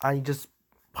 Why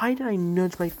did I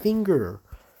nudge my finger?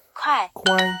 快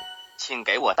Kwai. 请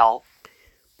给我刀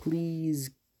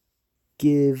Please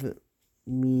give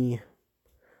me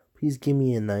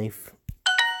a knife.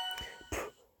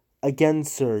 Again,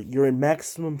 sir, you're in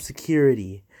maximum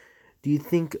security. Do you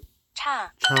think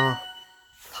叉 cha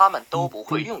他们都不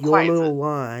会用 your 筷 little 子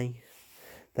lie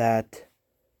that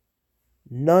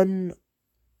none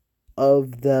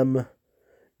of them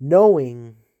know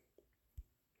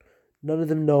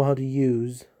how to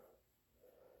use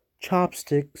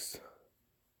chopsticks?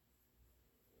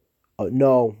 Oh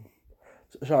no.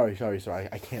 Sorry.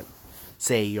 I can't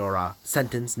say your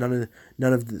sentence. None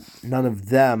of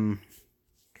them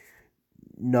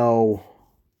know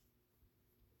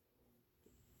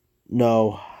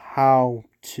how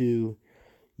to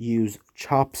use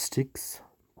chopsticks.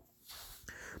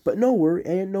 But no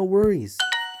worries,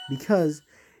 because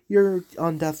you're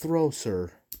on death row,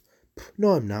 sir.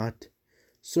 No, I'm not.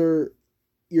 Sir,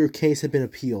 your case had been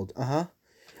appealed.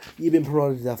 You've been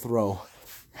promoted to death row.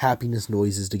 Happiness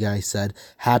noises, the guy said.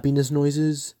 Happiness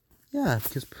noises? Yeah,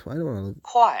 because I don't want to...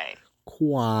 筷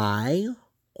Kwai.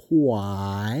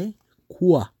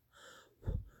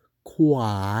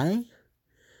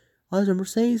 I remember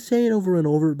say it over and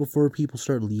over before people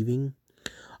start leaving.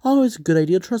 Always a good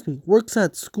idea, trust me. Works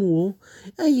at school.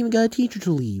 I even got a teacher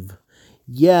to leave.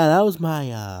 Yeah, that was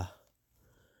my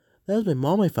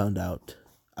mom I found out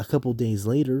a couple days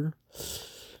later.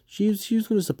 She was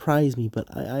gonna surprise me, but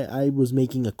I was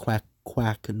making a quack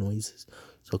noises.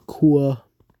 So kua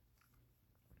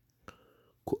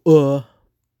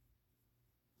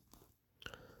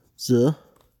z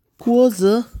锅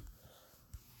子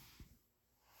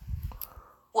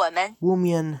我们乌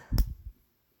面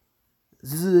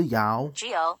z 摇只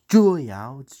有这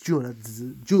摇 it's 这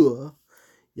z 这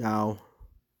摇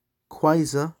筷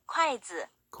子筷子。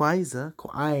筷子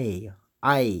快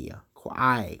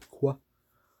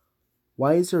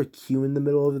Why is there a Q in the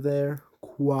middle of there?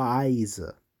 筷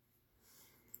子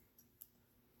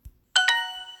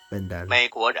Ben done. 美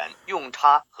国人用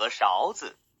叉和勺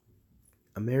子。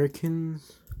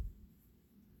Americans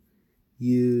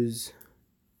use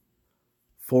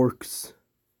forks.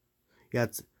 Yeah,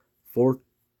 it's fork.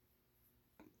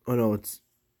 Oh no, it's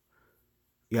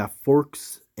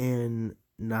forks and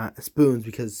not spoons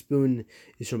because spoon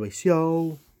is from by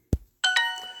show.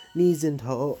 Knees and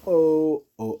toes.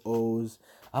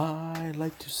 I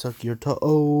like to suck your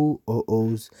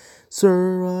toes,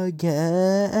 sir,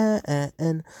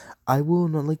 again. I will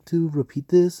not like to repeat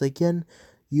this again.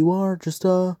 You are just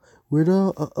a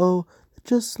weirdo that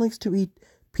just likes to eat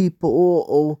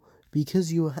people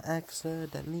because you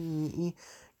accidentally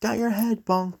got your head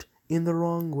bonked in the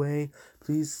wrong way.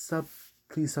 Please stop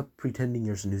pretending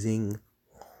you're snoozing.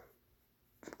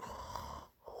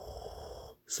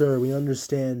 Sir, we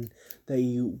understand that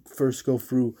you first go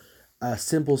through a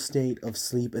simple state of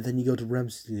sleep and then you go to REM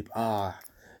sleep.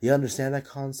 You understand that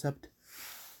concept?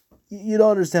 You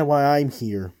don't understand why I'm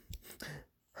here.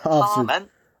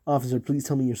 Officer, please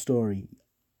tell me your story.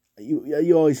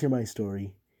 You always hear my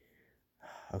story.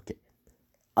 Okay.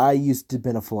 I used to have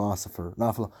been a philosopher,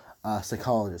 not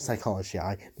psychologist.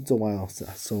 Yeah, it's a while,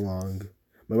 so long.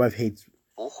 My wife hates.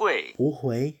 不会。不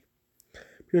会.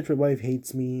 Pretty much my wife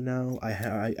hates me now. I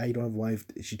don't have a wife.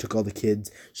 She took all the kids.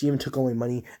 She even took all my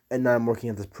money, and now I'm working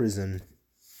at the prison.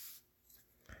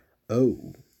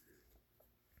 Oh.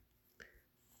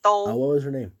 What was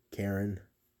her name? Karen.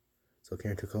 So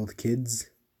Karen took all the kids.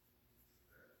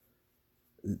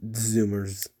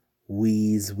 Zoomers.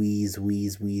 Wheeze.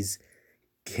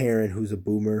 Karen, who's a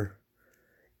boomer.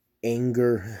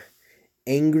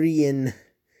 Angry in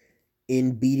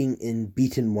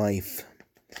beaten wife.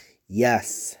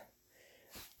 Yes.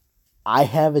 I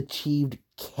have achieved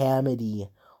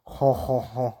Camity. Ho ho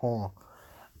ho ho.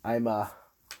 I'm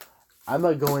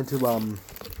gonna go into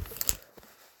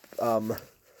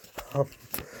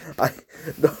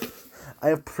I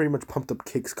have pretty much pumped up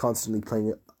kicks constantly playing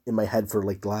it in my head for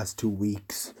like the last 2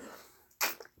 weeks.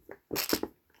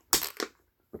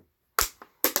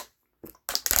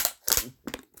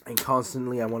 And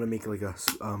constantly I want to make like a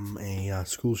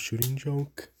school shooting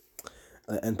joke.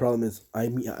 And problem is,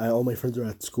 all my friends are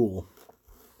at school.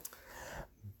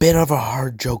 Bit of a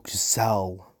hard joke to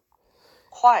sell.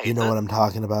 You know what I'm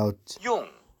talking about? 用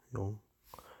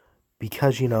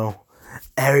Because,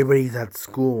 everybody's at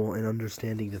school and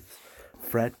understanding the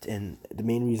fret. And the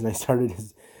main reason I started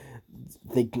is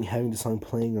having the song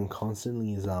playing on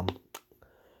constantly is,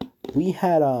 we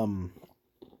had,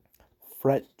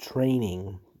 fret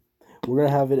training. We're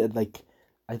going to have it at,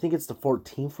 I think it's the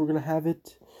 14th we're going to have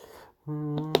it.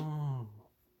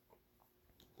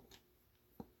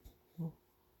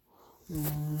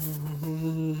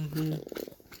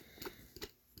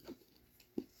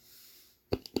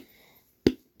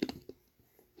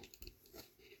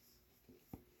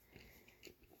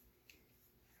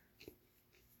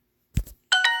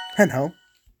 Hello.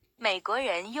 美国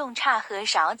人用叉和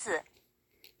勺子。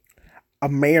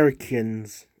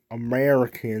 Americans.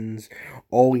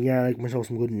 Oh yeah, I like myself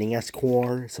some good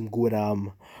NASCAR, some good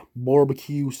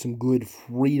barbecue, some good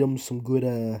freedom, some good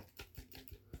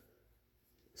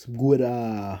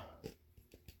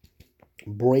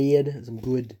bread, some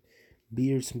good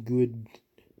beer, some good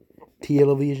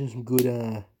television, some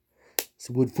good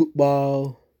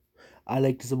football. I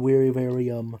like some very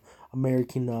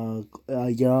American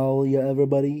y'all, yeah,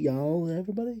 everybody.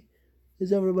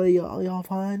 Is everybody y'all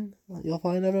fine? Y'all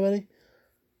fine, everybody?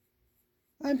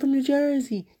 I'm from New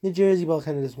Jersey. New Jersey ball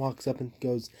kind of just walks up and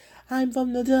goes, I'm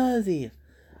from New Jersey.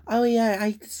 Oh yeah,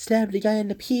 I stabbed a guy in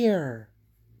the pier.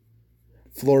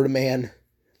 Florida man.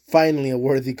 Finally a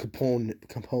worthy component.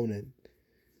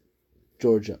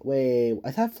 Georgia. Wait, I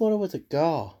thought Florida was a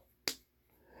girl.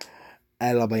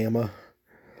 Alabama.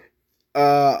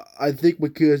 I think my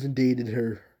cousin dated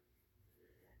her.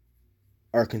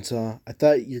 Arkansas. I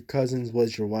thought your cousin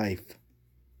was your wife.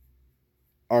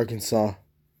 Arkansas.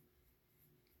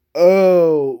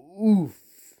 Oh, oof.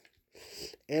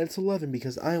 And it's 11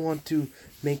 because I want to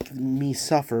make me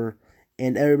suffer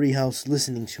and everybody else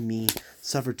listening to me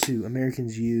suffer too.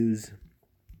 Americans use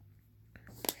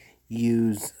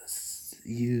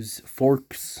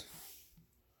forks.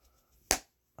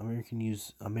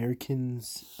 Americans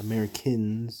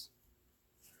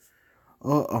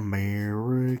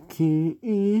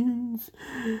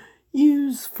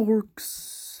use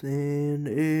forks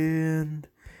and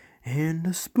and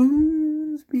the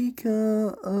spoons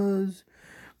because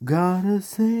gotta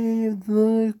save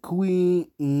the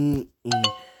queen.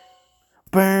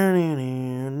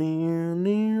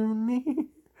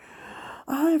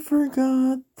 I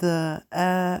forgot the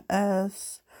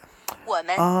S 我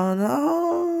们 on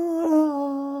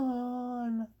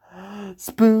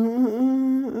spoon.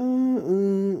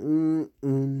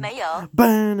 没有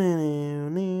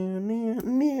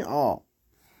Oh.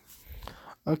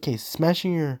 Okay,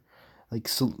 smashing your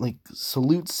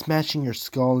salute smashing your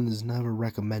skull is never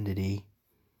recommended, eh?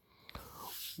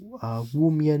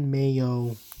 Wu Mian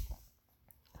Mayo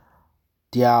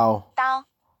Diao 刀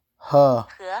He 和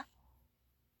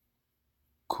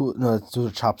Cool. No, those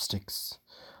are chopsticks.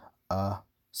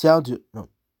 Xiao no.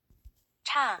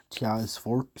 叉 Chia is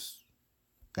forks.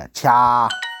 Yeah, cha.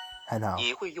 And how?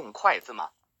 你会用筷子吗？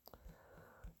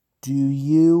 Do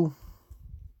you?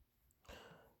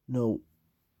 No.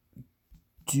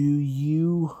 Do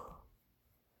you?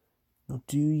 No.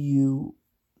 Do you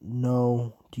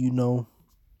know? Do you know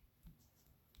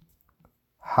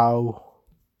how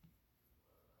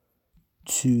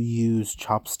to use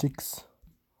chopsticks?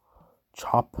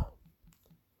 Chop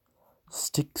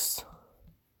sticks.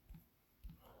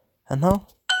 And how?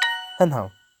 And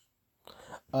how?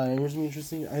 Here's something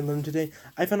interesting I learned today.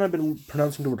 I found I've been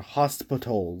pronouncing the word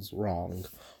hospitals wrong.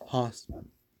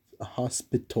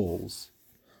 Hospitals.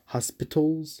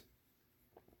 Hospitals?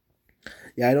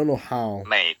 Yeah, I don't know how.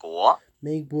 美国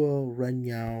美国人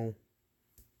妖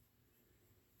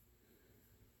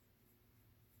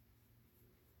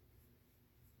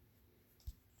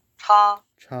叉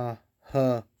cha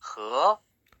he 和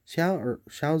小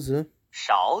子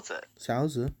勺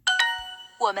子。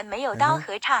我们没有刀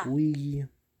和叉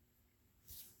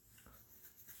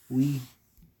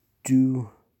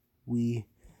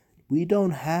we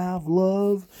don't have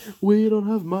love, we don't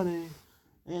have money,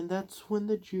 and that's when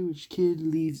the Jewish kid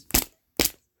leaves.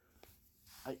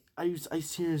 I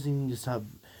seriously need to stop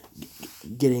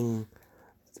getting.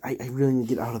 I really need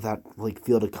to get out of that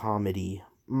field of comedy.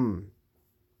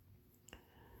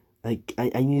 Like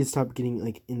I need to stop getting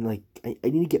I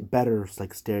need to get better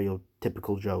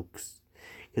stereotypical jokes,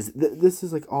 because this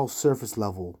is all surface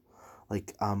level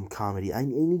comedy. I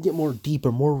need to get more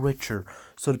deeper, more richer,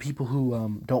 so the people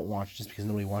who don't watch just because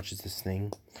nobody watches this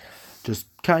thing just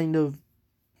kind of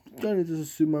just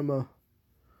assume I'm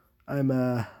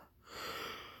a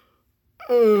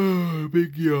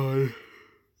big yawn.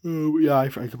 Yeah, I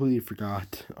completely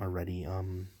forgot already.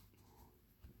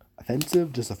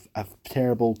 Offensive, just a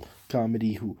terrible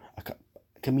comedy a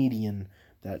comedian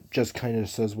that just kind of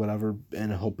says whatever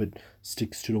and I hope it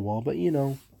sticks to the wall. But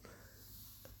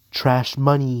trash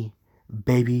money,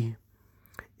 baby,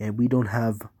 and we don't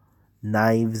have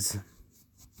knives.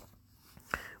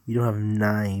 We don't have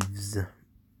knives.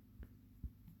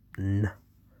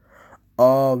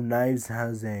 Oh, knives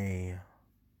has a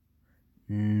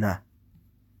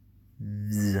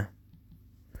z.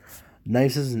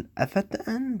 Knives has an F at the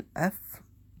end. F.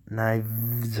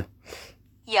 Knives.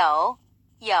 有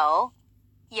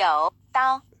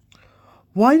刀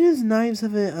Why does knives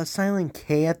have a silent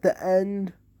K at the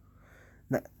end?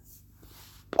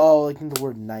 Oh, in the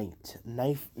word knight.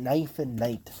 Knife and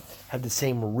knight have the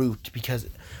same root because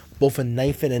both a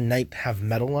knife and a knight have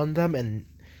metal on them, and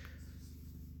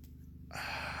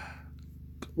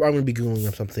I'm going to be Googling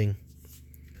up something.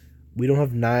 We don't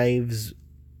have knives.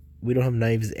 We don't have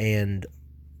knives and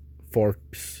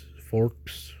forks.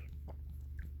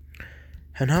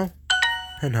 And how?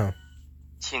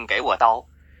 请给我刀。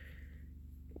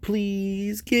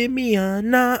 Please give me a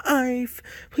knife.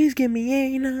 Please give me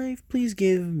a knife. Please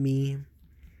give me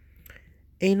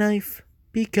a knife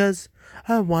because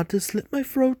I want to slit my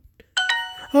throat.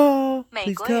 Oh,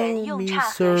 please tell me,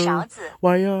 sir,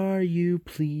 why are you?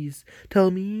 Please tell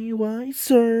me why,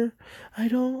 sir. I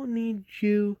don't need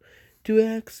you to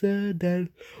accidentally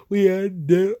end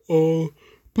it all.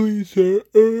 Please, sir.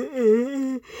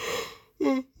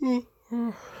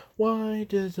 Why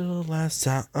did the last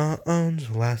sounds?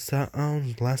 Why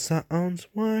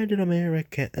did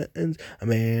Americans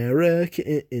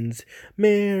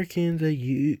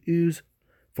use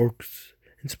forks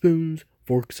and spoons?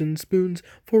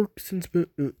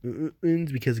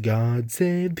 Because God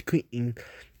saved the Queen.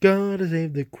 Gotta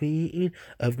save the Queen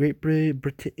of Great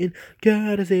Britain.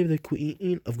 Gotta save the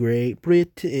Queen of Great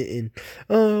Britain.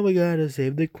 Oh, we gotta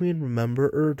save the Queen.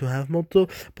 Remember her to have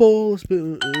multiple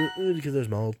spoons, because there's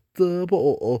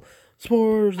multiple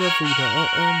sports of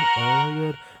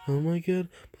freedom. Oh my god,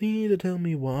 please tell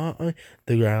me why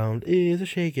the ground is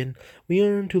shaking. We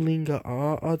earn 2 linga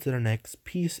odds, and our next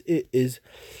piece is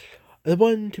A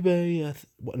 1 2 by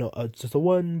just a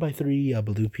 1 by 3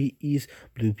 blue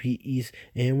peas,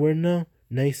 and we're now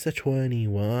nice at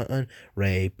 21,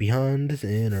 right behind the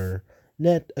center.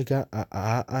 Net a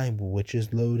guy which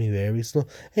is loading very slow.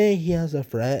 Hey, he has a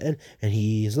friend and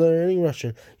he's learning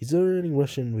Russian. He's learning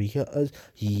Russian because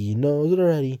he knows it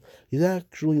already. He's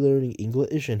actually learning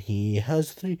English and he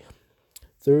has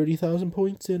 30,000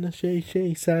 points in a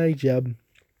side job.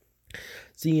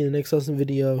 See you in the next awesome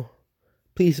video.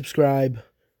 Please subscribe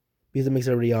because it makes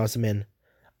everybody awesome. And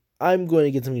I'm going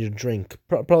to get something to drink.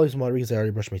 Probably some water because I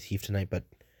already brushed my teeth tonight. But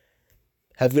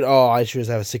have good. Oh, I sure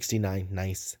have a 69.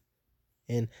 Nice.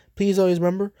 And please always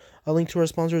remember, a link to our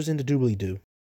sponsors in the doobly-doo.